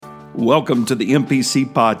Welcome to the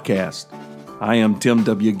MPC Podcast. I am Tim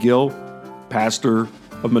W. Gill, pastor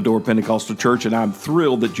of Medora Pentecostal Church, and I'm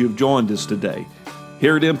thrilled that you've joined us today.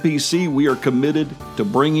 Here at MPC, we are committed to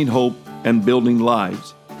bringing hope and building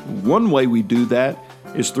lives. One way we do that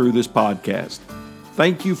is through this podcast.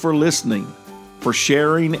 Thank you for listening, for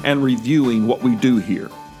sharing and reviewing what we do here.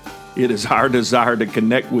 It is our desire to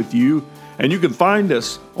connect with you, and you can find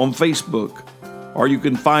us on Facebook, or you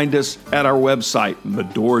can find us at our website,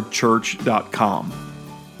 medorachurch.com.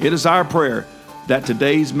 It is our prayer that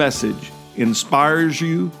today's message inspires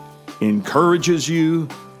you, encourages you,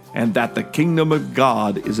 and that the kingdom of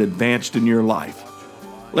God is advanced in your life.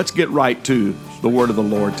 Let's get right to the word of the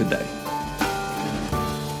Lord today.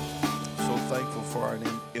 So thankful for our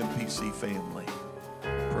MPC family.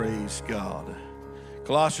 Praise God.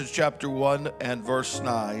 Colossians chapter 1 and verse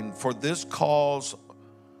 9, for this cause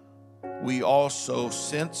we also,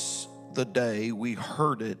 since the day we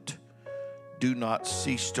heard it, do not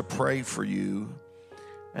cease to pray for you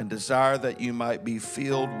and desire that you might be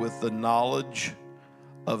filled with the knowledge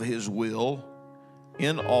of his will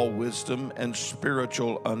in all wisdom and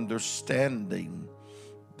spiritual understanding.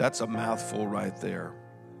 That's a mouthful right there.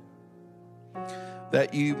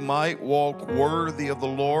 That you might walk worthy of the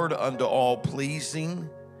Lord unto all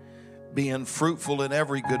pleasing, being fruitful in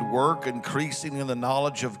every good work, increasing in the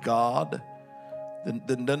knowledge of God.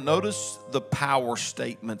 Then notice the power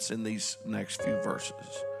statements in these next few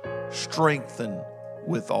verses. Strengthen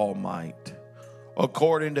with all might,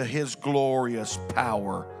 according to his glorious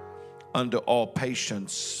power, unto all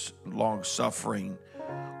patience, long-suffering,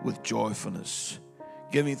 with joyfulness.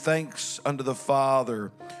 Giving thanks unto the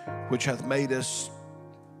Father, which hath made us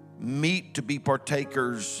meet to be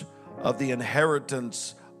partakers of the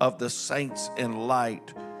inheritance of the saints in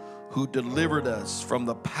light, who delivered us from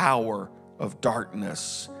the power of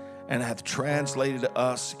darkness and hath translated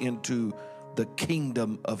us into the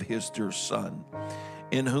kingdom of his dear Son,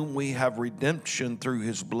 in whom we have redemption through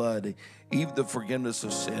his blood, even the forgiveness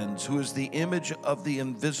of sins, who is the image of the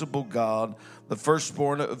invisible God, the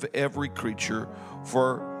firstborn of every creature.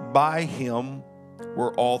 For by him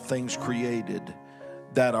were all things created,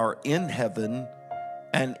 that are in heaven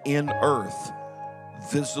and in earth,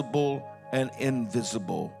 visible and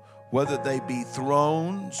invisible, whether they be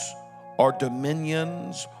thrones or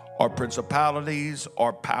dominions or principalities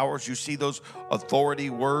or powers. You see those authority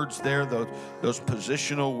words there, those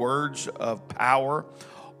positional words of power.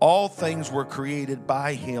 All things were created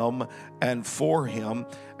by him and for him,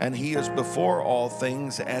 and he is before all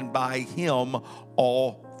things, and by him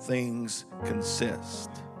all things consist.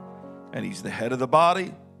 And he's the head of the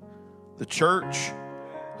body, the church,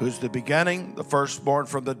 who's the beginning, the firstborn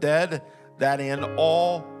from the dead, that in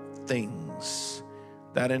all things,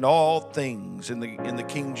 in the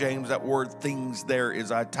King James, that word things there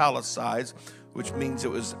is italicized, which means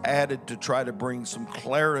it was added to try to bring some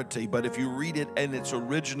clarity. But if you read it in its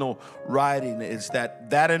original writing, is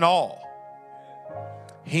that in all,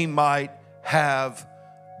 he might have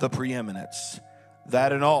the preeminence.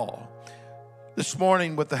 That in all. This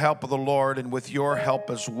morning, with the help of the Lord and with your help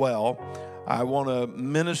as well, I want to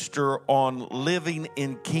minister on living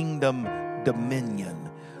in kingdom dominion.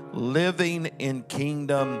 Living in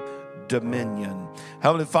kingdom dominion.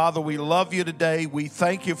 Heavenly Father, we love you today. We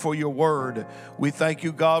thank you for your word. We thank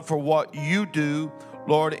you, God, for what you do,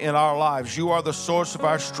 Lord, in our lives. You are the source of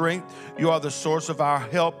our strength. You are the source of our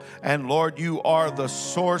help. And Lord, you are the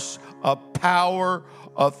source of power,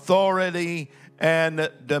 authority, and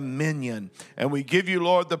dominion. And we give you,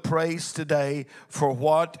 Lord, the praise today for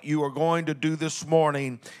what you are going to do this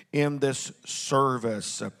morning in this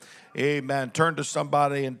service. Amen. Turn to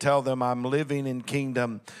somebody and tell them, I'm living in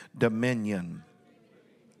kingdom dominion.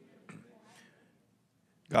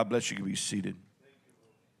 God bless you. You can be seated.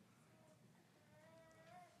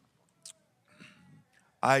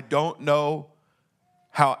 I don't know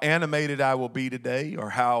how animated I will be today or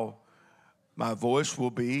how my voice will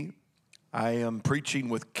be. I am preaching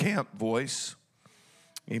with camp voice.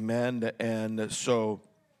 Amen. And so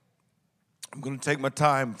I'm going to take my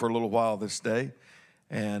time for a little while this day.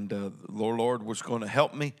 And the Lord was going to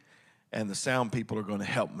help me, and the sound people are going to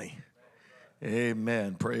help me.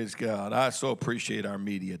 Amen. Praise God. I so appreciate our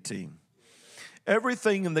media team.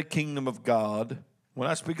 Everything in the kingdom of God, when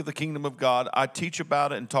I speak of the kingdom of God, I teach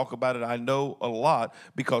about it and talk about it. I know a lot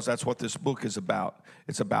because that's what this book is about.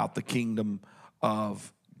 It's about the kingdom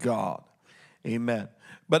of God. Amen.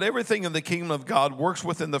 But everything in the kingdom of God works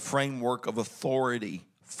within the framework of authority,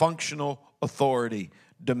 functional authority,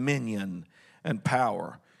 dominion, and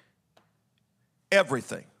power.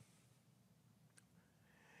 Everything.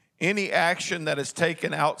 Any action that is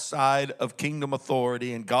taken outside of kingdom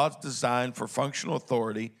authority and God's design for functional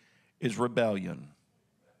authority is rebellion.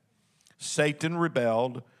 Satan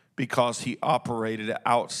rebelled because he operated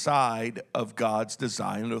outside of God's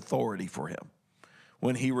design and authority for him.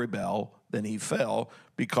 When he rebelled, then he fell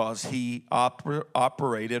because he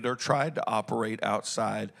operated or tried to operate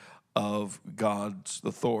outside of God's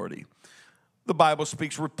authority. The Bible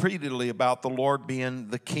speaks repeatedly about the Lord being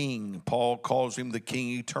the King. Paul calls him the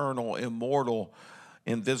King, eternal, immortal,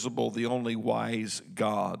 invisible, the only wise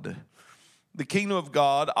God. The kingdom of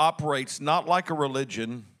God operates not like a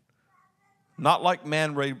religion, not like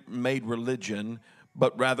man-made religion,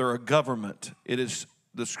 but rather a government. It is,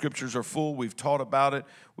 the scriptures are full. We've taught about it.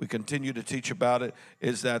 We continue to teach about it,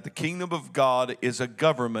 is that the kingdom of God is a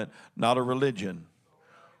government, not a religion.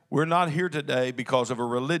 We're not here today because of a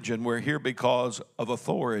religion. We're here because of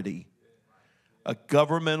authority, a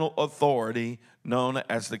governmental authority known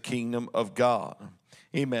as the kingdom of God.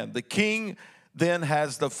 Amen. The king then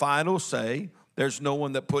has the final say. There's no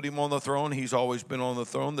one that put him on the throne. He's always been on the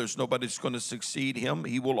throne. There's nobody that's going to succeed him.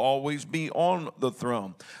 He will always be on the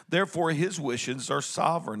throne. Therefore, his wishes are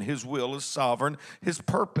sovereign. His will is sovereign. His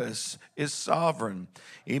purpose is sovereign.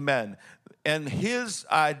 Amen. And his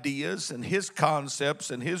ideas and his concepts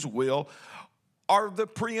and his will are the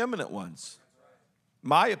preeminent ones.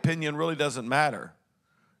 My opinion really doesn't matter.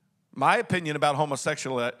 My opinion about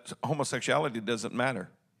homosexuality doesn't matter.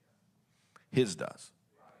 His does.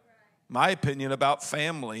 My opinion about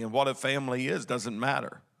family and what a family is doesn't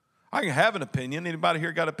matter. I can have an opinion. Anybody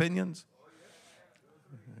here got opinions?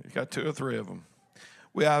 You got 2 or 3 of them.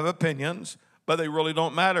 We have opinions, but they really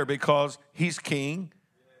don't matter because he's king.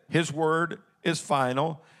 His word is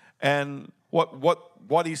final. And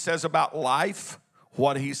what he says about life,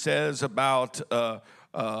 what he says about the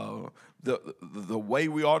way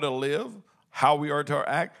we ought to live, how we are to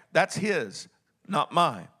act, that's his, not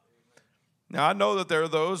mine. Now, I know that there are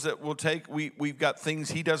those that will take, we've got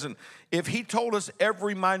things he doesn't, if he told us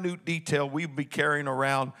every minute detail, we'd be carrying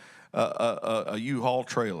around a U-Haul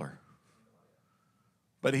trailer.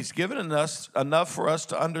 But he's given us enough for us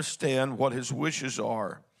to understand what his wishes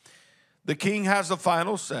are. The king has the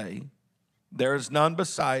final say. There is none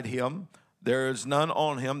beside him. There is none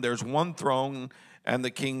on him. There's one throne, and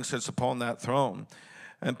the king sits upon that throne.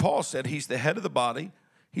 And Paul said he's the head of the body.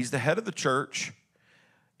 He's the head of the church,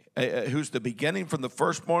 who's the beginning from the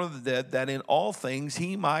firstborn of the dead, that in all things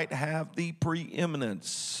he might have the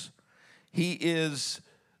preeminence. He is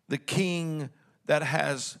the king that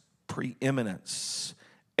has preeminence.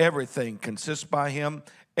 Everything consists by him.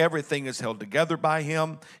 Everything is held together by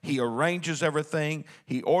him. He arranges everything.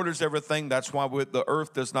 He orders everything. That's why the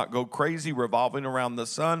earth does not go crazy revolving around the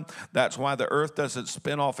sun. That's why the earth doesn't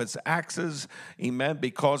spin off its axis. Amen.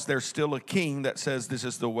 Because there's still a king that says this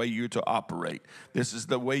is the way you're to operate. This is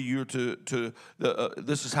the way you're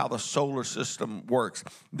this is how the solar system works.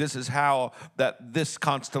 This is how this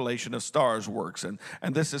constellation of stars works. And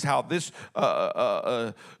this is how this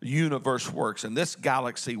universe works and this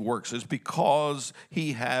galaxy works, is because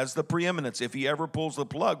he has the preeminence. If he ever pulls the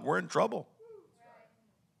plug, we're in trouble.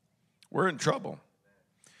 We're in trouble.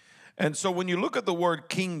 And so when you look at the word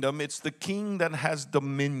kingdom, it's the king that has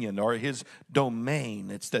dominion or his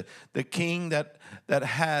domain. It's the king that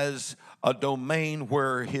has a domain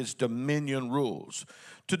where his dominion rules.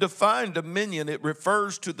 To define dominion, it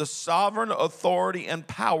refers to the sovereign authority and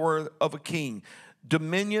power of a king.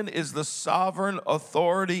 Dominion is the sovereign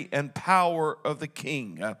authority and power of the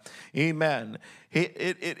king. Amen.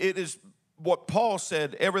 It is what Paul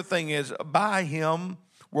said, everything is by him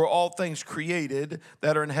were all things created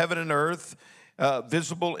that are in heaven and earth,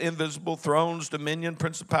 visible, invisible, thrones, dominion,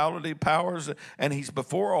 principality, powers, and he's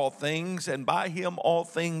before all things, and by him all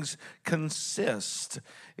things consist.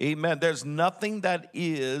 Amen. There's nothing that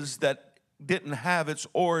didn't have its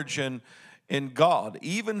origin in God.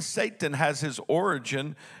 Even Satan has his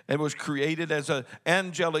origin and was created as an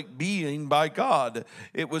angelic being by God.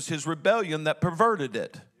 It was his rebellion that perverted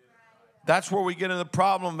it. That's where we get in the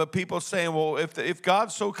problem of people saying, well, if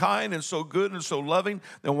God's so kind and so good and so loving,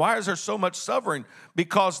 then why is there so much suffering?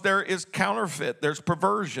 Because there is counterfeit, there's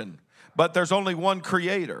perversion, but there's only one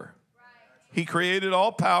creator. He created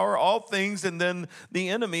all power, all things, and then the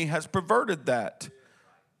enemy has perverted that.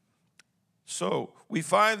 So we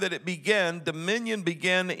find that dominion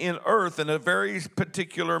began in earth in a very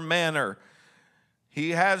particular manner.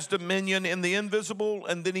 He has dominion in the invisible,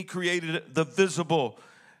 and then he created the visible.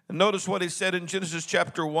 And notice what he said in Genesis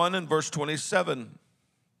chapter 1 and verse 27.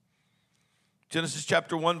 Genesis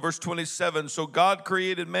chapter 1, verse 27. So God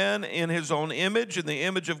created man in his own image. In the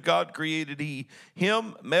image of God created he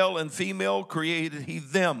him. Male and female created he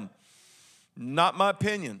them. Not my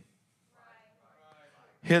opinion.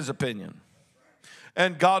 His opinion.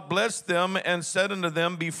 And God blessed them and said unto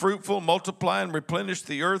them, be fruitful, multiply, and replenish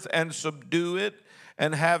the earth, and subdue it,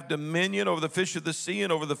 and have dominion over the fish of the sea,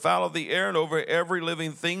 and over the fowl of the air, and over every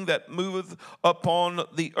living thing that moveth upon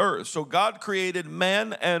the earth. So God created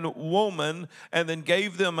man and woman, and then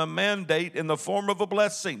gave them a mandate in the form of a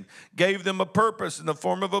blessing, gave them a purpose in the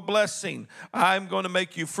form of a blessing. I'm going to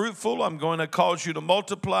make you fruitful. I'm going to cause you to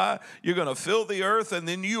multiply. You're going to fill the earth, and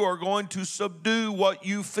then you are going to subdue what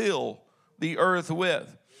you fill the earth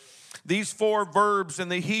with. These four verbs in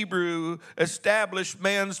the Hebrew establish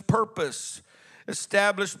man's purpose.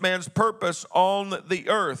 Establish man's purpose on the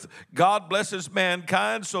earth. God blesses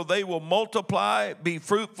mankind so they will multiply, be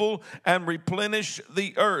fruitful, and replenish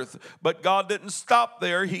the earth. But God didn't stop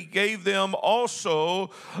there. He gave them also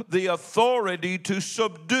the authority to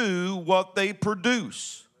subdue what they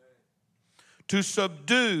produce. To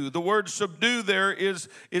subdue. The word subdue there is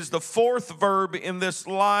the fourth verb in this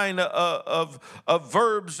line of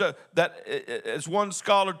verbs that, as one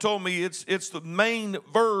scholar told me, it's the main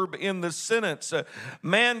verb in the sentence.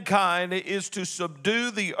 Mankind is to subdue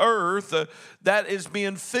the earth that is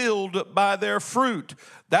being filled by their fruit.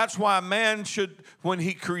 That's why man should, when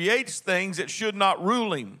he creates things, it should not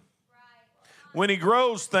rule him. When he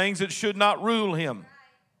grows things, it should not rule him.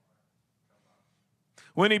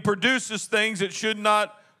 When he produces things, it should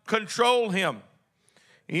not control him.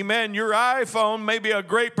 Amen. Your iPhone may be a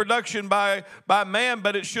great production by man,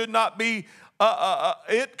 but it should not be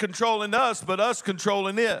it controlling us, but us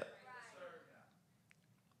controlling it.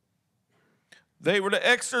 They were to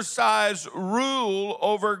exercise rule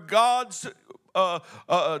over God's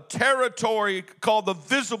territory called the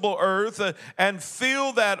visible earth, and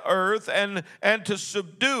fill that earth and to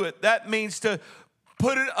subdue it. That means to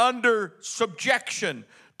put it under subjection,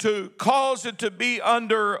 to cause it to be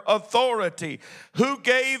under authority. Who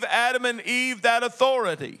gave Adam and Eve that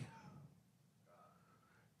authority?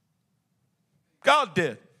 God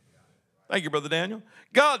did. Thank you, Brother Daniel.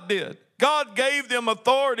 God did. God gave them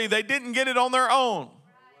authority. They didn't get it on their own.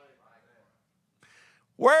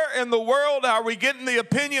 Where in the world are we getting the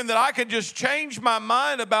opinion that I can just change my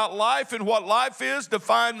mind about life and what life is,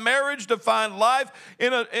 define marriage, define life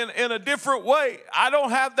in a different way? I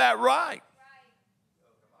don't have that right.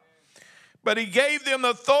 But he gave them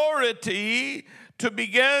authority to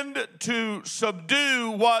begin to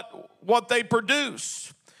subdue what they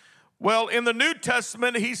produce. Well, in the New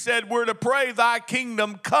Testament, he said we're to pray, thy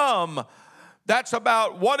kingdom come. That's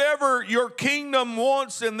about whatever your kingdom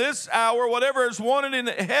wants in this hour, whatever is wanted in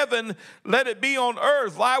heaven, let it be on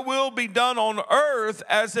earth. Thy will be done on earth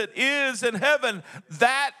as it is in heaven.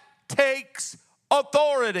 That takes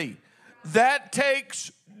authority. That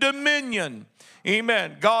takes dominion.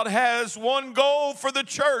 Amen. God has one goal for the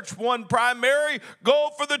church, one primary goal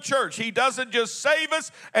for the church. He doesn't just save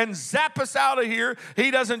us and zap us out of here. He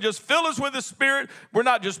doesn't just fill us with the Spirit. We're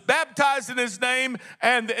not just baptized in His name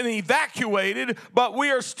and evacuated, but we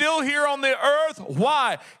are still here on the earth.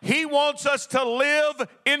 Why? He wants us to live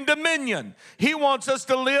in dominion. He wants us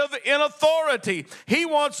to live in authority. He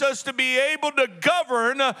wants us to be able to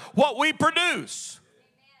govern what we produce.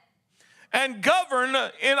 And govern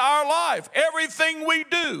in our life. Everything we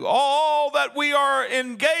do, all that we are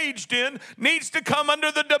engaged in, needs to come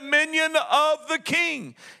under the dominion of the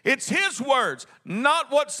King. It's His words,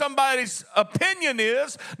 not what somebody's opinion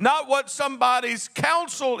is, not what somebody's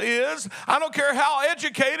counsel is. I don't care how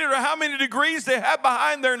educated or how many degrees they have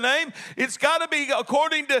behind their name. It's got to be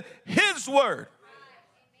according to His word.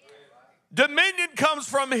 Dominion comes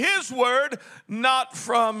from His word, not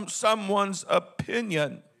from someone's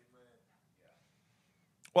opinion.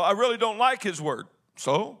 Well, I really don't like His word.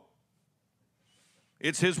 So,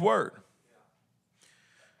 it's His word.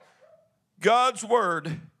 God's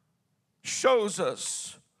word shows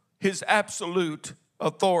us His absolute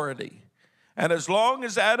authority. And as long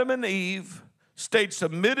as Adam and Eve stayed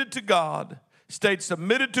submitted to God, stayed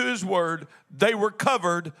submitted to His word, they were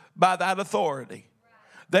covered by that authority.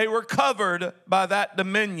 They were covered by that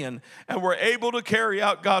dominion and were able to carry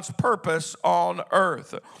out God's purpose on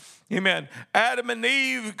earth. Amen. Adam and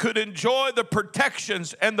Eve could enjoy the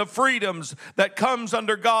protections and the freedoms that comes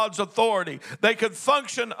under God's authority. They could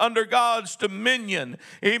function under God's dominion.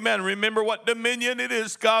 Amen. Remember what dominion it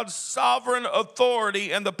is: God's sovereign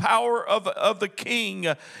authority and the power of the King.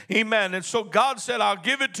 Amen. And so God said, I'll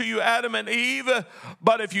give it to you, Adam and Eve,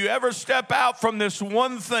 but if you ever step out from this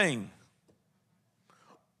one thing,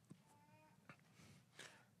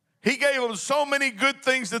 He gave gave them so many good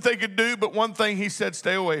things that they could do, but one thing he said,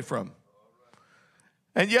 stay away from.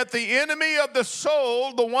 And yet the enemy of the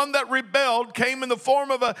soul, the one that rebelled, came in the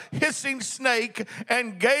form of a hissing snake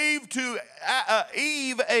and gave to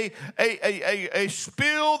Eve a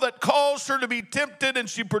spill that caused her to be tempted, and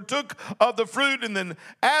she partook of the fruit. And then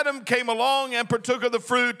Adam came along and partook of the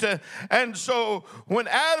fruit. And so when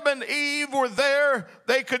Adam and Eve were there,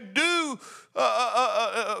 they could do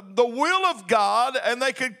the will of God, and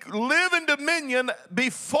they could live in dominion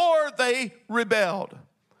before they rebelled.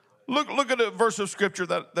 Look at a verse of scripture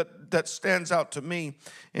that stands out to me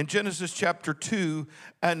in Genesis chapter 2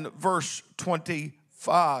 and verse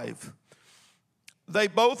 25. They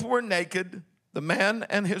both were naked, the man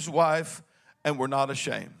and his wife, and were not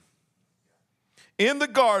ashamed. In the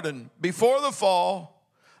garden, before the fall,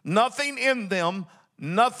 nothing in them,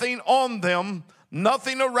 nothing on them,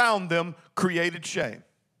 nothing around them created shame.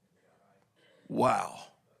 Wow.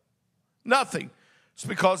 Nothing. It's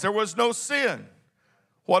because there was no sin.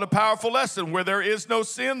 What a powerful lesson. Where there is no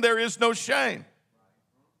sin, there is no shame.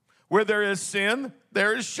 Where there is sin,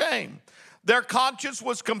 there is shame. Their conscience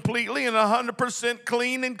was completely and 100%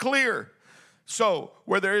 clean and clear. So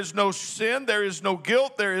where there is no sin, there is no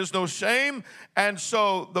guilt, there is no shame. And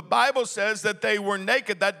so the Bible says that they were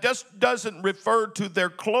naked. That just doesn't refer to their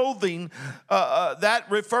clothing. That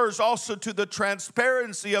refers also to the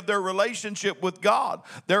transparency of their relationship with God,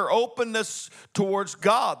 their openness towards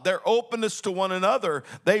God, their openness to one another.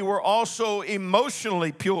 They were also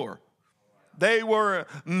emotionally pure. They were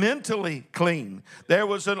mentally clean. There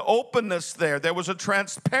was an openness there. There was a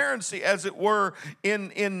transparency, as it were,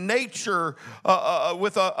 in nature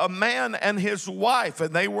with a man and his wife,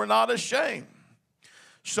 and they were not ashamed.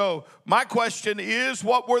 So my question is,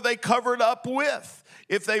 what were they covered up with?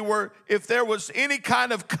 If there was any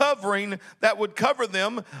kind of covering that would cover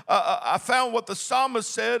them, I found what the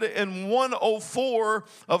psalmist said in 104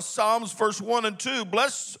 of Psalms, verse 1 and 2.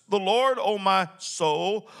 Bless the Lord, O my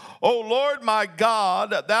soul. O Lord my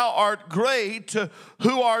God, thou art great,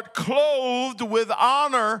 who art clothed with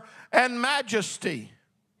honor and majesty.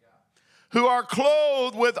 Who are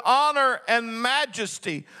clothed with honor and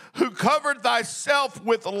majesty, who covered thyself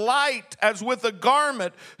with light as with a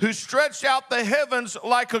garment, who stretched out the heavens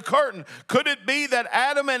like a curtain. Could it be that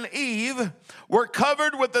Adam and Eve were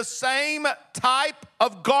covered with the same type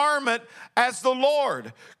of garment as the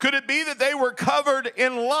Lord? Could it be that they were covered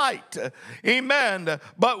in light? Amen.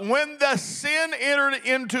 But when the sin entered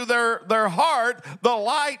into their heart, the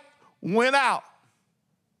light went out.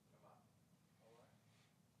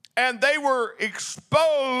 And they were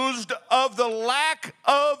exposed of the lack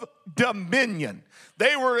of dominion.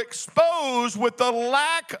 They were exposed with the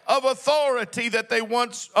lack of authority that they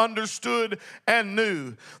once understood and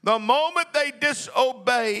knew. The moment they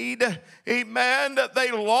disobeyed, amen,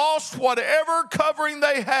 they lost whatever covering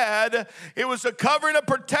they had. It was a covering of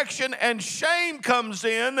protection, and shame comes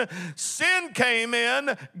in, sin came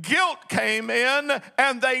in, guilt came in,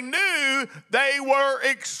 and they knew they were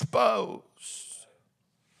exposed.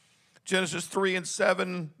 Genesis 3 and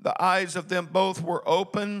 7, the eyes of them both were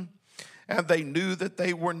open, and they knew that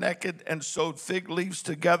they were naked, and sewed fig leaves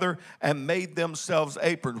together and made themselves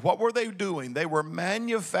aprons. What were they doing? They were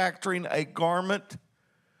manufacturing a garment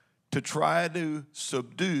to try to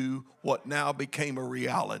subdue what now became a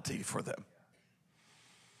reality for them.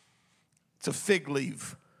 It's a fig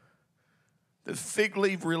leaf. The fig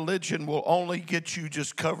leaf religion will only get you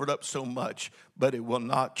just covered up so much, but it will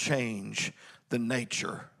not change the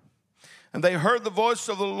nature. And they heard the voice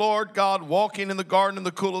of the Lord God walking in the garden in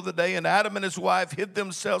the cool of the day. And Adam and his wife hid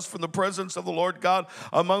themselves from the presence of the Lord God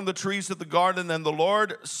among the trees of the garden. And the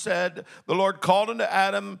Lord called unto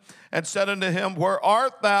Adam and said unto him, Where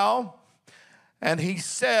art thou? And he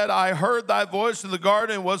said, I heard thy voice in the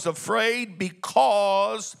garden and was afraid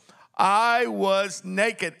because I was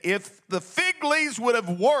naked. If the fig leaves would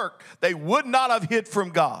have worked, they would not have hid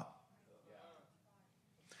from God.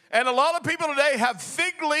 And a lot of people today have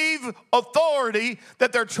fig leaf authority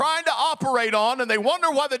that they're trying to operate on, and they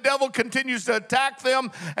wonder why the devil continues to attack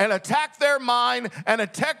them and attack their mind and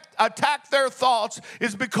attack their thoughts.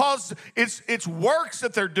 Is because it's works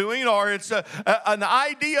that they're doing, or it's an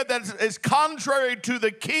idea that is contrary to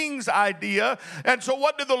the king's idea. And so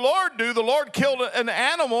what did the Lord do? The Lord killed an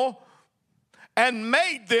animal and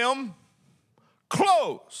made them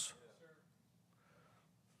clothes.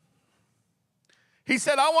 He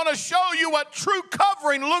said, I want to show you what true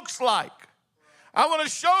covering looks like. I want to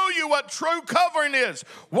show you what true covering is.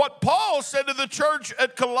 What Paul said to the church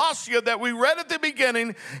at Colossae that we read at the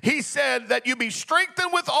beginning, he said that you be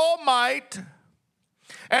strengthened with all might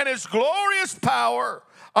and his glorious power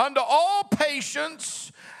unto all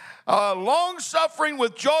patience long-suffering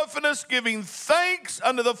with joyfulness, giving thanks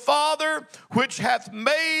unto the Father, which hath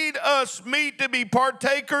made us meet to be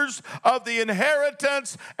partakers of the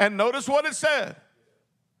inheritance. And notice what it said.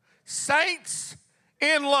 Saints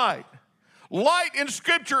in light. Light in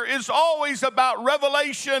Scripture is always about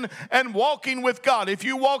revelation and walking with God. If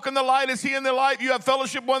you walk in the light as He in the light, you have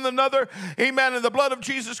fellowship with one another. Amen. And the blood of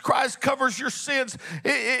Jesus Christ covers your sins.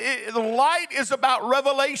 The light is about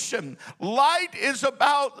revelation. Light is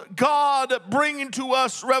about God bringing to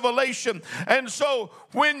us revelation. And so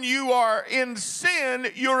when you are in sin,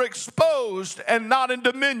 you're exposed and not in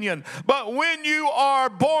dominion. But when you are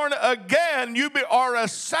born again, you are a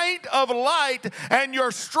saint of light, and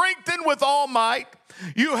you're strengthened with all might.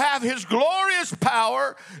 You have His glorious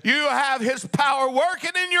power. You have His power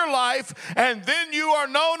working in your life, and then you are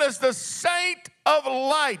known as the saint of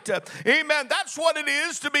light. Amen. That's what it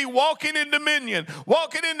is to be walking in dominion.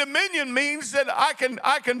 Walking in dominion means that I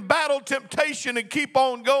can battle temptation and keep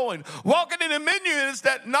on going. Walking in dominion is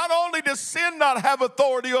that not only does sin not have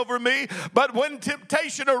authority over me, but when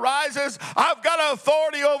temptation arises, I've got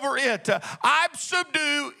authority over it. I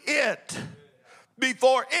subdue it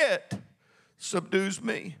before it subdues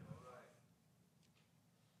me.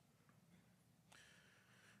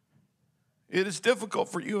 It is difficult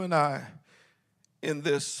for you and I in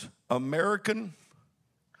this American,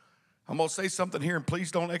 I'm going to say something here, and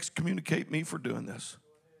please don't excommunicate me for doing this.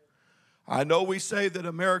 I know we say that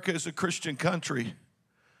America is a Christian country,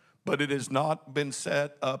 but it has not been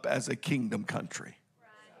set up as a kingdom country.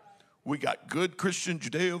 We got good Christian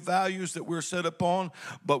Judeo values that we're set upon,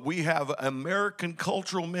 but we have American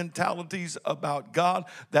cultural mentalities about God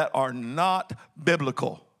that are not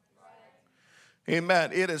biblical. Amen.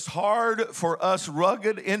 It is hard for us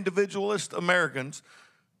rugged individualist Americans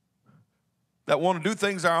that want to do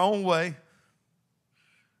things our own way.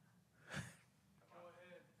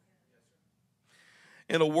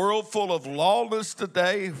 In a world full of lawlessness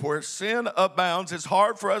today, where sin abounds, it's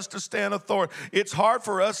hard for us to stand authority. It's hard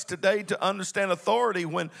for us today to understand authority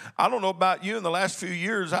when, I don't know about you, in the last few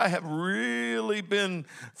years, I have really been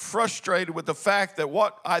frustrated with the fact that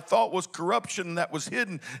what I thought was corruption that was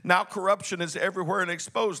hidden, now corruption is everywhere and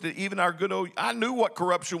exposed. Even our good old, I knew what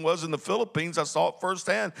corruption was in the Philippines. I saw it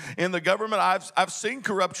firsthand in the government. I've seen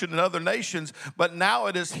corruption in other nations, but now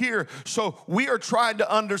it is here. So we are trying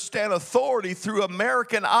to understand authority through American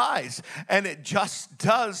eyes, and it just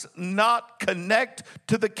does not connect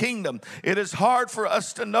to the kingdom. It is hard for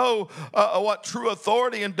us to know what true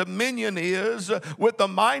authority and dominion is with the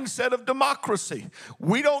mindset of democracy.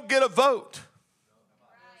 We don't get a vote.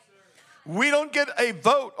 We don't get a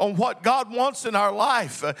vote on what God wants in our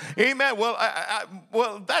life. Amen.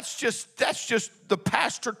 Well, that's just the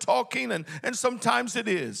pastor talking, and sometimes it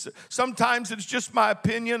is. Sometimes it's just my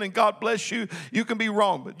opinion, and God bless you. You can be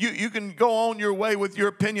wrong, but you can go on your way with your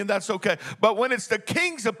opinion. That's okay. But when it's the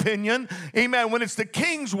king's opinion, amen, when it's the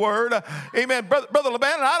king's word, amen, Brother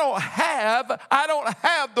LeBannon, I don't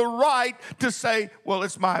have the right to say, well,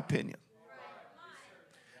 it's my opinion.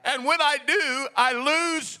 And when I do, I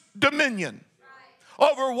lose dominion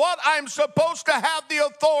over what I'm supposed to have the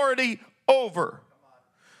authority over.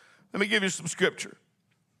 Let me give you some scripture.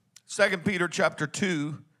 2 Peter chapter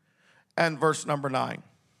 2 and verse number 9.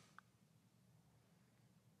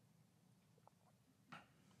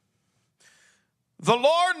 The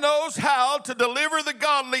Lord knows how to deliver the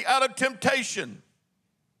godly out of temptation.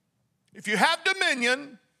 If you have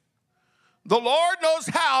dominion, the Lord knows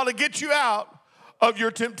how to get you out of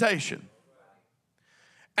your temptation,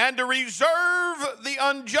 and to reserve the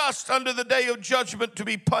unjust unto the day of judgment to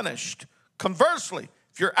be punished. Conversely,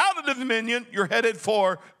 if you're out of the dominion, you're headed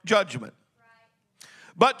for judgment.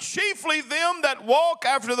 But chiefly them that walk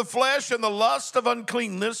after the flesh and the lust of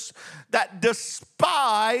uncleanness, that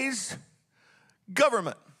despise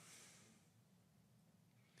government.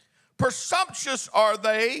 Presumptuous are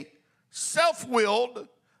they, self-willed.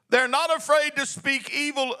 They're not afraid to speak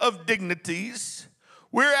evil of dignities.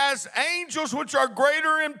 Whereas angels which are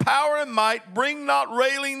greater in power and might bring not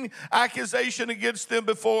railing accusation against them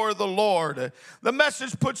before the Lord. The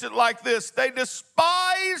Message puts it like this: they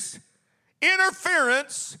despise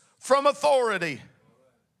interference from authority.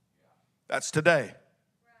 That's today.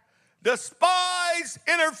 Despise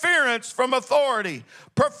interference from authority,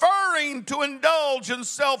 preferring to indulge in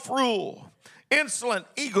self-rule. Insolent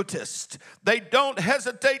egotists. They don't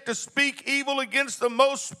hesitate to speak evil against the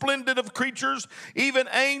most splendid of creatures, even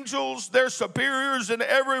angels. Their superiors in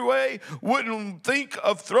every way wouldn't think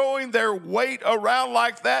of throwing their weight around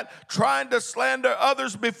like that, trying to slander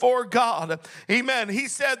others before God. Amen. He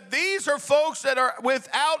said these are folks that are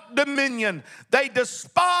without dominion. They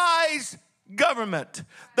despise government.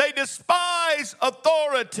 They despise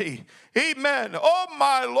authority. Amen. Oh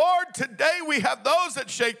my Lord, today we have those that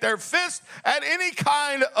shake their fist at any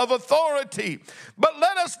kind of authority. But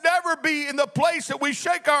let us never be in the place that we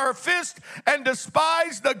shake our fist and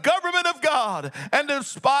despise the government of God and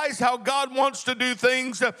despise how God wants to do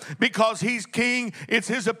things because He's king. It's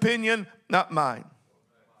His opinion, not mine.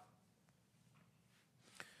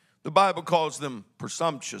 The Bible calls them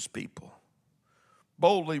presumptuous people,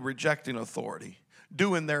 boldly rejecting authority,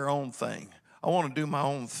 doing their own thing. I want to do my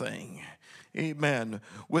own thing. Amen.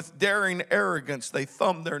 With daring arrogance, they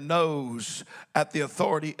thumb their nose at the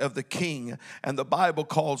authority of the king, and the Bible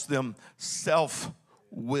calls them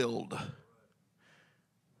self-willed.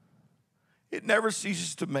 It never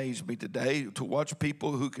ceases to amaze me today to watch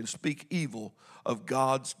people who can speak evil of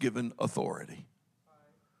God's given authority.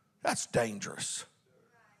 That's dangerous.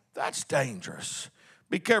 That's dangerous.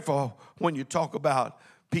 Be careful when you talk about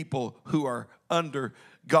people who are under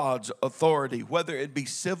God's authority, whether it be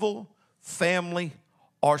civil, family,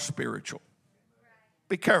 or spiritual.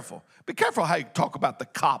 Be careful. Be careful how you talk about the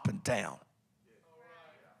cop in town.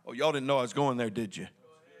 Oh, y'all didn't know I was going there, did you?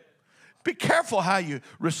 Be careful how you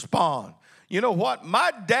respond. You know what?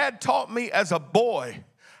 My dad taught me as a boy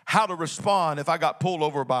how to respond if I got pulled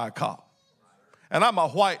over by a cop. And I'm a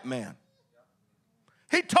white man.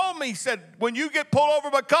 He told me, he said, when you get pulled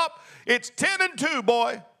over by a cop, it's 10-2,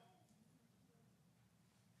 boy.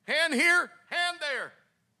 Hand here, hand there.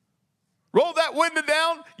 Roll that window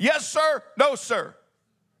down. Yes, sir. No, sir.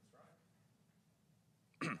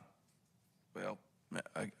 Well,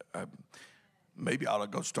 maybe I ought to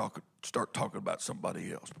go start talking about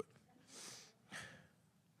somebody else. But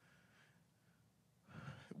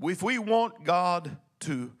if we want God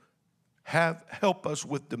to help us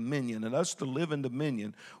with dominion and us to live in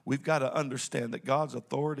dominion, we've got to understand that God's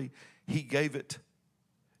authority, He gave it.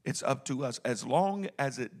 It's up to us. As long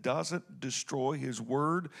as it doesn't destroy His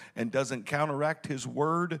word and doesn't counteract His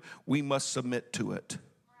word, we must submit to it.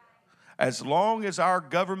 As long as our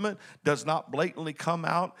government does not blatantly come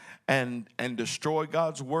out and destroy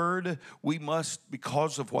God's word, we must,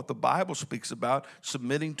 because of what the Bible speaks about,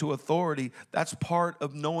 submitting to authority. That's part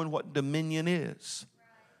of knowing what dominion is.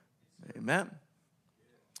 Amen.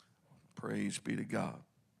 Praise be to God.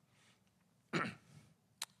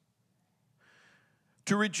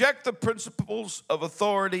 To reject the principles of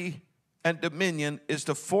authority and dominion is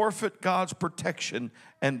to forfeit God's protection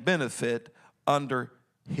and benefit under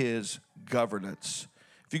His governance.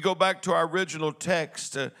 If you go back to our original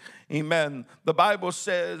text, amen, the Bible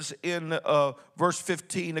says in verse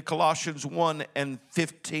 15 of Colossians 1 and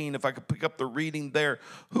 15, if I could pick up the reading there,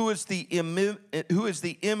 who is the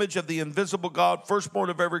image of the invisible God, firstborn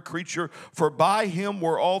of every creature, for by Him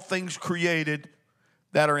were all things created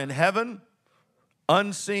that are in heaven,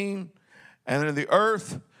 unseen, and in the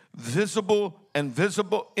earth, visible and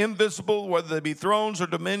invisible, whether they be thrones or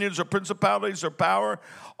dominions or principalities or power.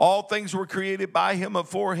 All things were created by Him and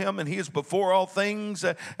for Him, and He is before all things,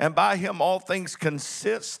 and by Him all things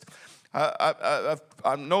consist. I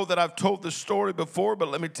know that I've told this story before, but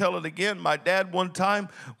let me tell it again. My dad one time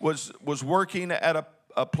was working at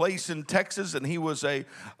a place in Texas, and he was a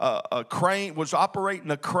crane, was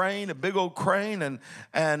operating a crane, a big old crane,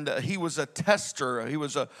 and he was a tester. He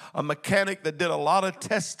was a mechanic that did a lot of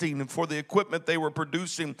testing for the equipment they were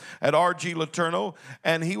producing at R.G. Letourneau,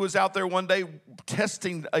 and he was out there one day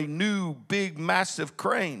testing a new, big, massive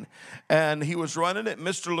crane, and he was running it.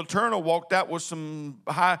 Mr. Letourneau walked out with some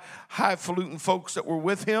highfalutin folks that were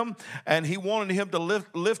with him, and he wanted him to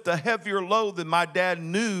lift a heavier load than my dad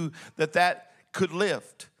knew that could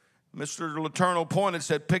lift. Mr. Letourneau pointed and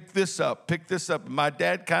said, pick this up, pick this up. And my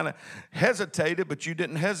dad kind of hesitated, but you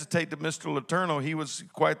didn't hesitate to Mr. Letourneau. He was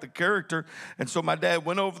quite the character. And so my dad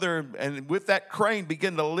went over there and with that crane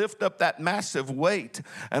began to lift up that massive weight.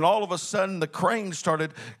 And all of a sudden the crane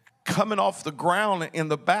started coming off the ground in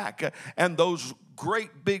the back. And those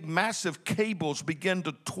great big massive cables began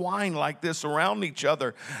to twine like this around each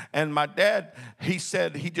other. And my dad, he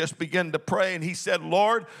just began to pray and he said,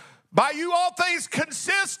 Lord, by You all things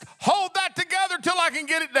consist. Hold that together till I can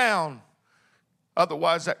get it down.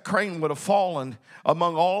 Otherwise, that crane would have fallen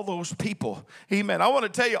among all those people. Amen. I want to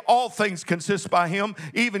tell you, all things consist by Him,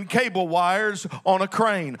 even cable wires on a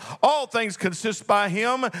crane. All things consist by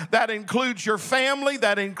Him. That includes your family.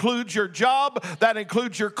 That includes your job. That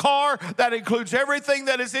includes your car. That includes everything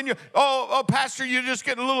that is in you. Oh, Pastor, you're just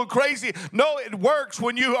getting a little crazy. No, it works.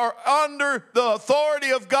 When you are under the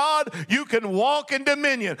authority of God, you can walk in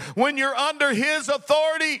dominion. When you're under His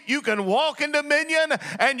authority, you can walk in dominion,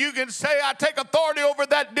 and you can say, I take authority authority over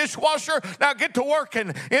that dishwasher. Now get to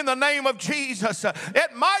working in the name of Jesus.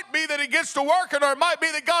 It might be that it gets to working, or it might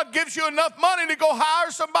be that God gives you enough money to go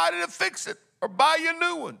hire somebody to fix it or buy you a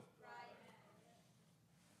new one.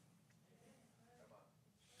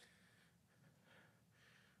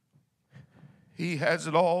 He has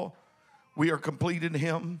it all. We are complete in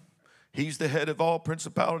him. He's the head of all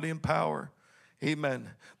principality and power. Amen.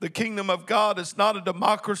 The kingdom of God is not a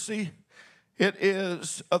democracy. It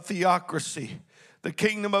is a theocracy. The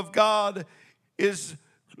kingdom of God is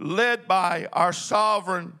led by our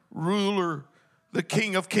sovereign ruler, the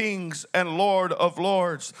King of kings and Lord of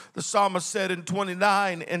lords. The psalmist said in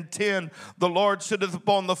 29:10, the Lord sitteth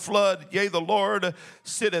upon the flood. Yea, the Lord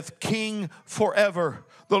sitteth king forever.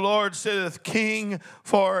 The Lord sitteth king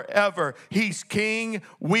forever. He's king.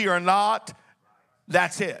 We are not.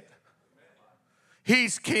 That's it.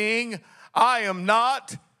 He's king. I am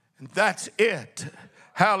not. And that's it.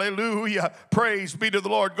 Hallelujah. Praise be to the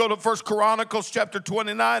Lord. Go to 1 Chronicles chapter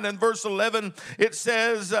 29 and verse 11. It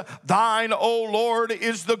says, thine, O Lord,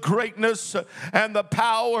 is the greatness and the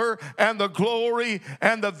power and the glory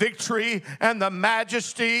and the victory and the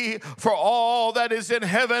majesty for all that is in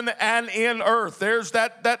heaven and in earth. There's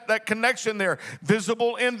that connection there.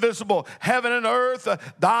 Visible, invisible. Heaven and earth.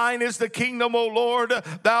 Thine is the kingdom, O Lord.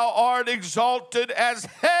 Thou art exalted as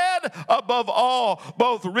head above all.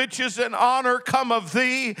 Both riches and honor come of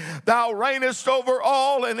thee. Thou reignest over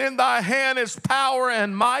all, and in thy hand is power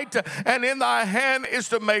and might, and in thy hand is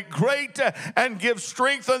to make great and give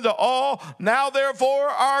strength unto all. Now therefore,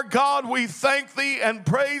 our God, we thank thee and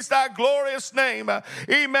praise thy glorious name.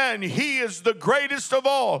 Amen. He is the greatest of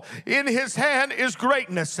all. In his hand is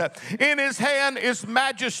greatness. In his hand is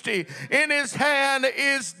majesty. In his hand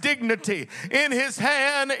is dignity. In his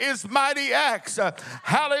hand is mighty acts.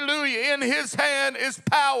 Hallelujah. In his hand is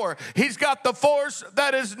power. He's got the force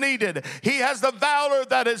that is needed. He has the valor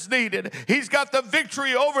that is needed. He's got the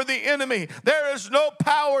victory over the enemy. There is no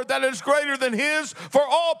power that is greater than his, for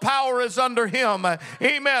all power is under him.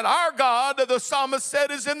 Amen. Our God, the psalmist said,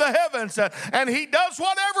 is in the heavens, and he does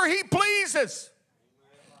whatever he pleases.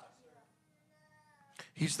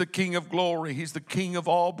 He's the King of glory. He's the King of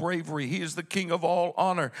all bravery. He is the King of all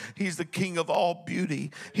honor. He's the King of all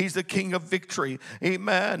beauty. He's the King of victory.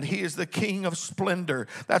 Amen. He is the King of splendor.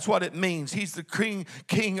 That's what it means. He's the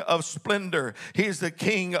King of splendor. He's the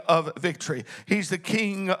King of victory. He's the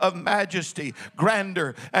King of majesty.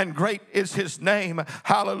 Grandeur and great is his name.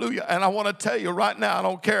 Hallelujah. And I want to tell you right now, I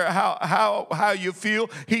don't care how you feel,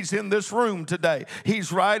 he's in this room today.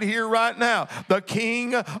 He's right here right now. The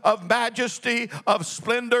King of majesty, of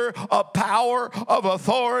splendor, of power, of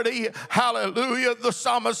authority. Hallelujah. The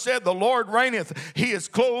psalmist said, the Lord reigneth. He is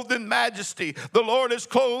clothed in majesty. The Lord is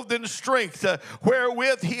clothed in strength,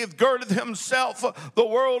 wherewith he hath girded himself. The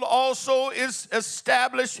world also is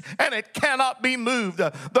established, and it cannot be moved.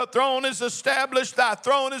 The throne is established. Thy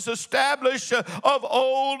throne is established of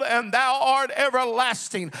old, and thou art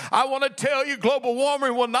everlasting. I want to tell you, global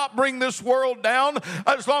warming will not bring this world down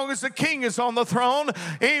as long as the King is on the throne.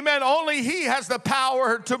 Amen. Only he has the power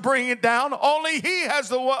to bring it down. Only he has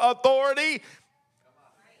the authority.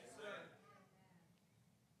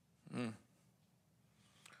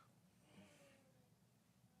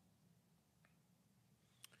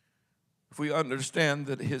 If we understand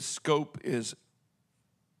that his scope is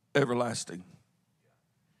everlasting,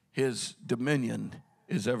 his dominion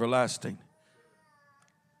is everlasting.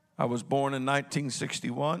 I was born in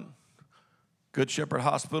 1961, Good Shepherd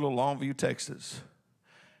Hospital, Longview, Texas.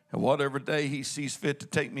 And whatever day he sees fit to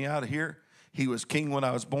take me out of here, he was king when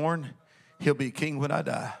I was born. He'll be king when I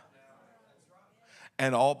die.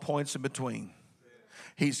 And all points in between.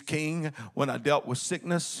 He's king when I dealt with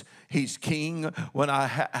sickness. He's king when I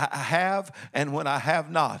have and when I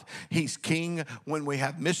have not. He's king when we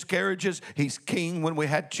have miscarriages. He's king when we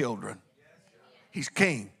had children. He's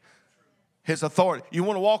king. His authority. You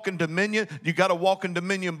want to walk in dominion? You got to walk in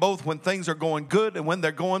dominion both when things are going good and when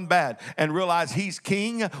they're going bad. And realize he's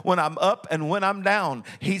king when I'm up and when I'm down.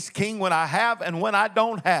 He's king when I have and when I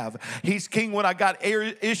don't have. He's king when I got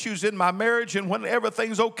issues in my marriage and when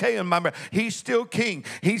everything's okay in my marriage. He's still king.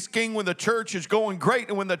 He's king when the church is going great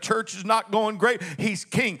and when the church is not going great. He's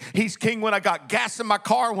king. He's king when I got gas in my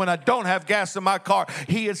car and when I don't have gas in my car.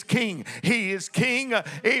 He is king. He is king.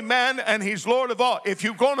 Amen. And he's Lord of all. If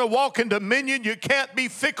you're going to walk in dominion, dominion, you can't be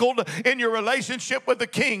fickle in your relationship with the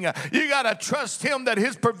King. You got to trust Him that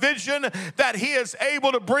His provision, that He is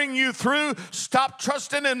able to bring you through. Stop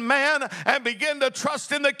trusting in man and begin to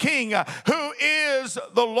trust in the King, who is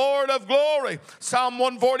the Lord of glory. Psalm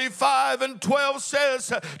 145:12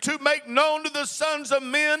 says, to make known to the sons of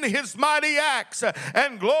men His mighty acts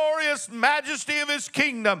and glorious majesty of His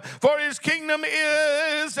kingdom. For His kingdom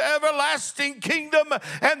is everlasting kingdom,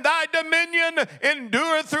 and thy dominion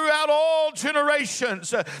endureth throughout all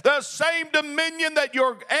generations. The same dominion that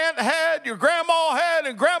your aunt had, your grandma had,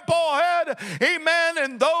 and grandpa had, amen,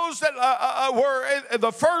 and those that were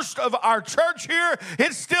the first of our church here,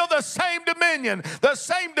 it's still the same dominion. The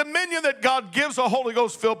same dominion that God gives a Holy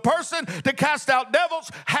Ghost-filled person to cast out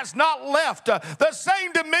devils has not left. The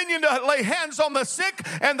same dominion to lay hands on the sick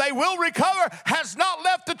and they will recover has not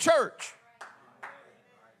left the church.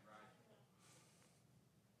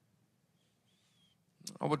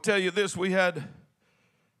 I will tell you this, we had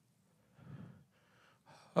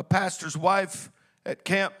a pastor's wife at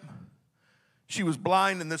camp. She was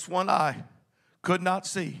blind in this one eye, could not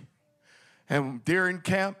see. And during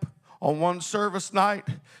camp, on one service night,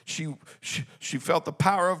 she felt the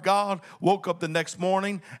power of God, woke up the next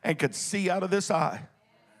morning and could see out of this eye.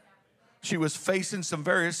 She was facing some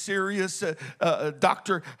very serious,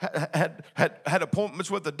 doctor had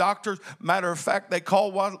appointments with the doctors. Matter of fact, they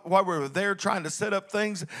called while we were there trying to set up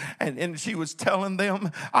things. And she was telling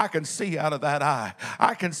them, I can see out of that eye.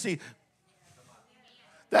 I can see.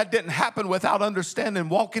 That didn't happen without understanding,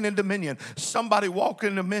 walking in dominion. Somebody walked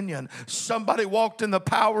in dominion. Somebody walked in the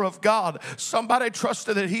power of God. Somebody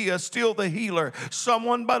trusted that He is still the healer.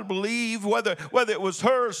 Someone but believe, whether it was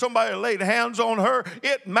her or somebody laid hands on her,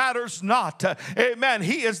 it matters not. Amen.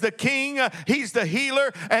 He is the King. He's the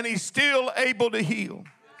healer, and He's still able to heal.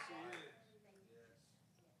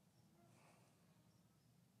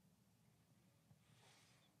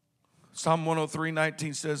 Psalm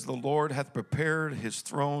 103:19 says, the Lord hath prepared His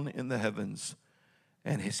throne in the heavens,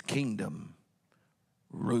 and His kingdom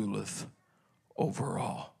ruleth over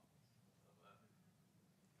all.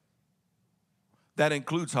 That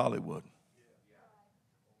includes Hollywood.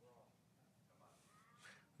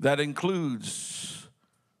 That includes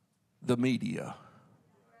the media.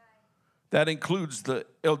 That includes the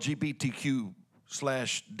LGBTQ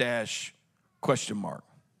 /-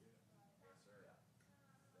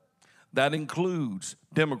 ? That includes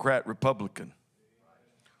Democrat, Republican.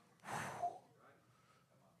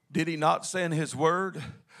 Did He not say in His word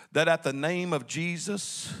that at the name of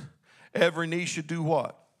Jesus, every knee should do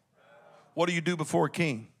what? What do you do before a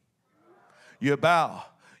king? You bow.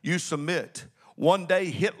 You submit. One day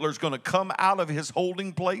Hitler's going to come out of his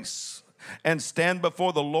holding place and stand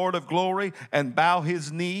before the Lord of glory and bow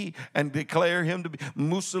his knee and declare him to be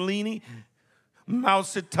Mussolini, Mao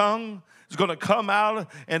Zedong is going to come out,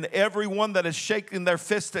 and everyone that is shaking their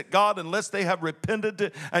fist at God, unless they have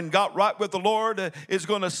repented and got right with the Lord, is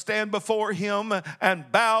going to stand before Him and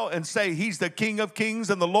bow and say He's the King of kings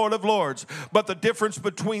and the Lord of lords. But the difference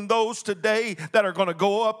between those today that are going to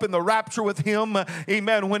go up in the rapture with Him,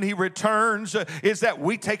 amen, when He returns, is that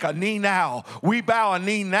we take a knee now. We bow a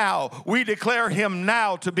knee now. We declare Him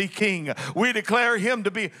now to be King. We declare Him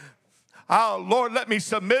to be, oh, Lord, let me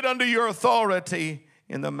submit unto your authority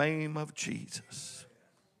in the name of Jesus.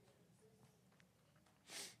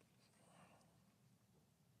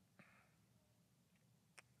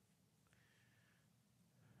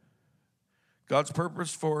 God's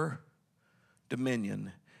purpose for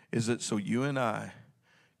dominion is that so you and I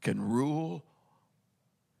can rule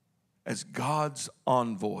as God's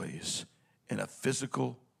envoys in a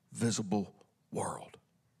physical, visible world.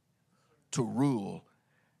 To rule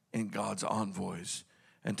in God's envoys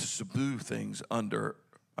and to subdue things under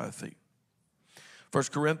our feet. 1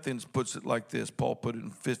 Corinthians puts it like this. Paul put it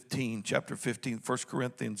in chapter 15, 1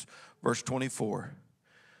 Corinthians, verse 24.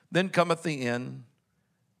 Then cometh the end.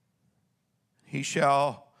 He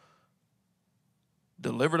shall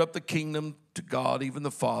deliver up the kingdom to God, even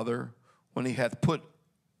the Father, when He hath put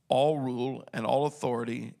all rule and all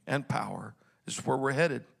authority and power. This is where we're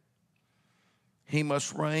headed. He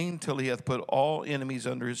must reign till He hath put all enemies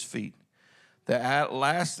under His feet. The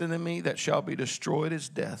last enemy that shall be destroyed is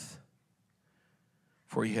death,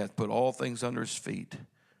 for He hath put all things under His feet.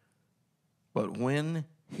 But when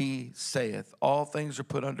He saith, all things are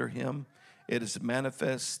put under Him, it is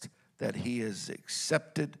manifest that He is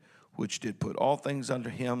accepted, which did put all things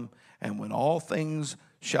under Him. And when all things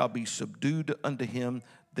shall be subdued unto Him,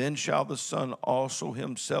 then shall the Son also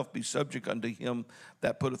Himself be subject unto Him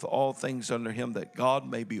that putteth all things under Him, that God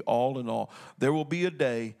may be all in all. There will be a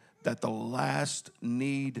day that the last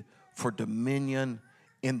need for dominion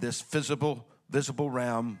in this visible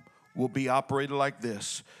realm will be operated like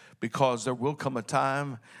this, because there will come a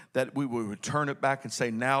time that we will return it back and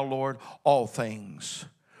say, now, Lord, all things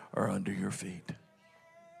are under your feet.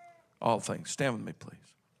 All things. Stand with me, please.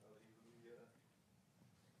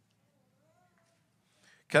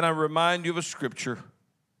 Can I remind you of a scripture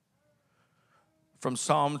from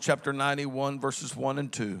Psalm chapter 91, verses 1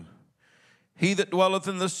 and 2? He that dwelleth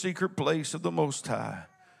in the secret place of the Most High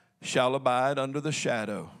shall abide under the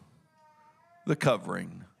shadow, the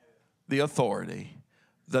covering, the authority,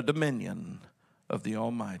 the dominion of the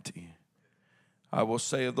Almighty. I will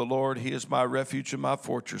say of the Lord, He is my refuge and my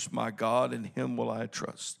fortress, my God, in Him will I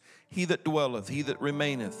trust. He that dwelleth, he that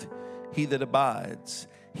remaineth, he that abides,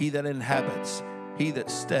 he that inhabits, he that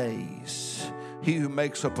stays, he who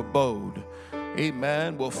makes up abode,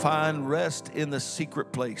 amen, will find rest in the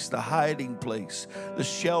secret place, the hiding place, the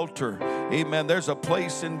shelter. Amen. There's a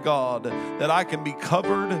place in God that I can be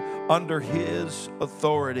covered under His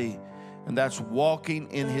authority, and that's walking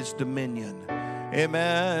in His dominion.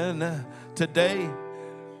 Amen. Today,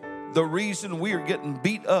 the reason we are getting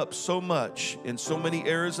beat up so much in so many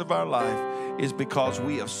areas of our life is because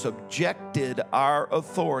we have subjected our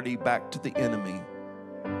authority back to the enemy.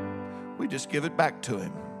 We just give it back to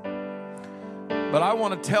him. But I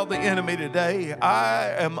want to tell the enemy today, I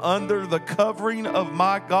am under the covering of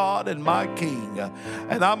my God and my King.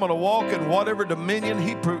 And I'm going to walk in whatever dominion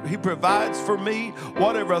He provides for me,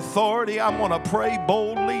 whatever authority. I'm going to pray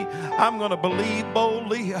boldly. I'm going to believe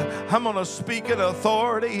boldly. I'm going to speak in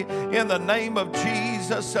authority in the name of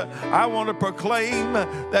Jesus. I want to proclaim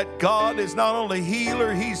that God is not only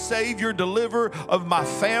healer, He's Savior, deliverer of my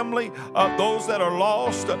family, of those that are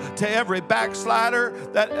lost, to every backslider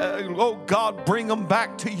that, oh God, bring them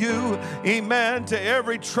back to you. Amen. To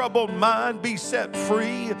every troubled mind be set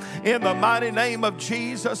free in the mighty name of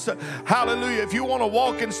Jesus. Hallelujah. If you want to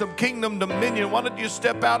walk in some kingdom dominion, why don't you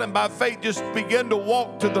step out and by faith just begin to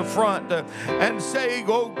walk to the front and say,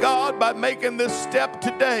 oh God, by making this step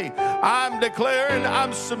today, I'm declaring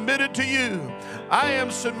I'm submitted to you. I am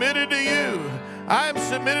submitted to you. I am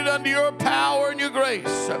submitted under your power and your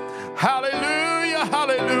grace. Hallelujah.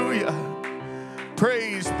 Hallelujah.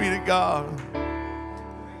 Praise be to God.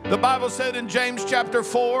 The Bible said in James chapter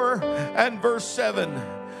 4 and verse 7,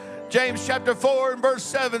 James chapter 4 and verse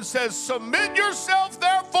 7 says, submit yourself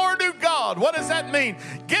therefore to God. What does that mean?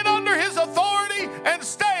 Get under His authority and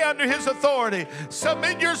stay under His authority.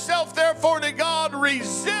 Submit yourself therefore to God.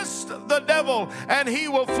 Resist the devil and he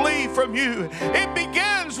will flee from you. It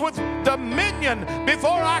begins with dominion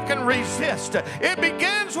before I can resist. It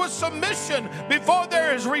begins with submission before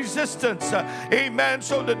there is resistance. Amen.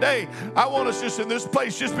 So today, I want us just in this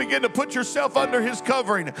place, just begin to put yourself under His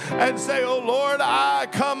covering and say, oh Lord, I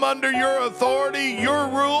come under your authority, your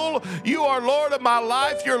rule. You are Lord of my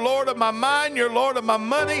life. You're Lord of my mind. You're Lord of my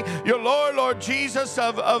money. You're Lord Jesus,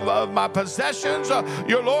 of my possessions.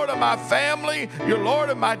 You're Lord of my family. You're Lord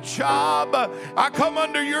of my job. I come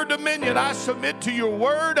under your dominion. I submit to your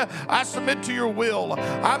word. I submit to your will.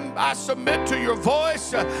 I submit to your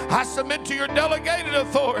voice. I submit to your delegated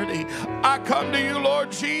authority. I come to you,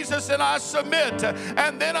 Lord Jesus, and I submit.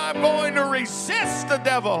 And then I'm going to resist the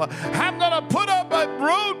devil. I'm going to put up a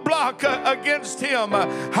roadblock against him.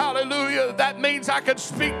 Hallelujah. That means I can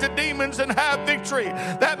speak to demons and have victory.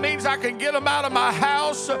 That means I can get them out of my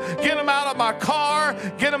house, get them out of my car,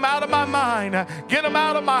 get them out of my mind, get them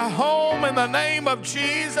out of my home in the name of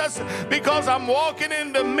Jesus, because I'm walking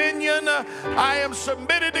in dominion. I am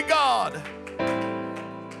submitted to God.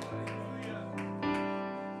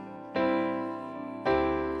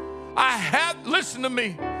 Listen to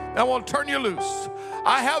me. I want to turn you loose.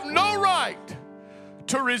 I have no right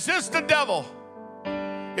to resist the devil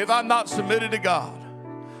if I'm not submitted to God.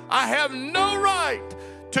 I have no right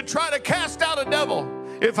to try to cast out a devil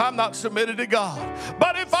if I'm not submitted to God.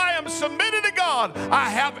 But if I am submitted to God, I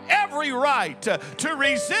have every right to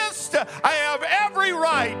resist. I have every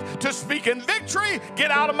right to speak in victory.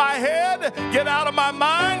 Get out of my head, get out of my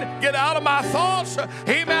mind, get out of my thoughts.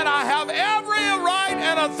 Amen. I have every right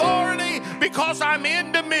and authority because I'm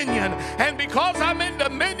in dominion. And because I'm in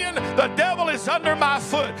dominion, the devil is under my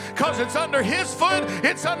foot. Because it's under his foot,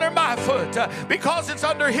 it's under my foot. Because it's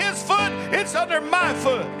under his foot, it's under my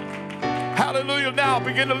foot. Hallelujah. Now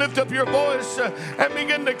begin to lift up your voice and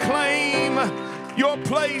begin to claim your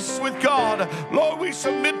place with God. Lord, we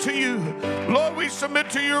submit to you. Lord, we submit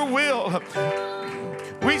to your will.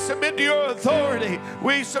 We submit to your authority.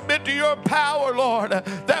 We submit to your power, Lord,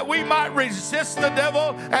 that we might resist the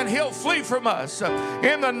devil and he'll flee from us.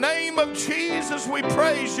 In the name of Jesus, we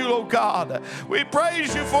praise you, oh God. We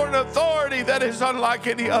praise you for an authority that is unlike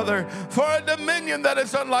any other, for a dominion that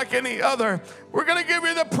is unlike any other. We're going to give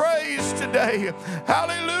you the praise today.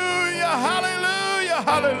 Hallelujah, hallelujah,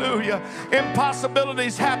 hallelujah.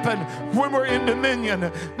 Impossibilities happen when we're in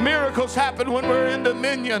dominion. Miracles happen when we're in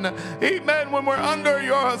dominion. Amen. When we're under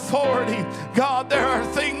your authority. God, there are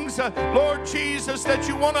things, Lord Jesus, that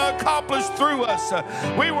you want to accomplish through us.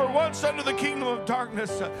 We were once under the kingdom of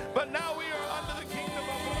darkness, but now we are under the kingdom of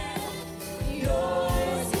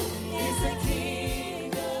Yours is the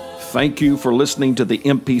kingdom. Thank you for listening to the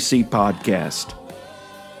MPC podcast.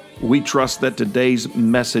 We trust that today's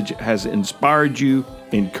message has inspired you,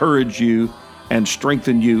 encouraged you, and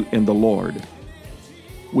strengthened you in the Lord.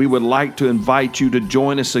 We would like to invite you to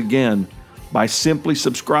join us again by simply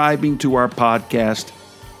subscribing to our podcast,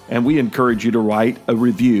 and we encourage you to write a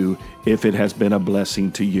review if it has been a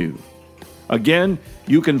blessing to you. Again,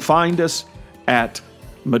 you can find us at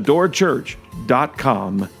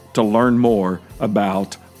medorachurch.com to learn more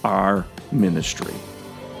about our ministry.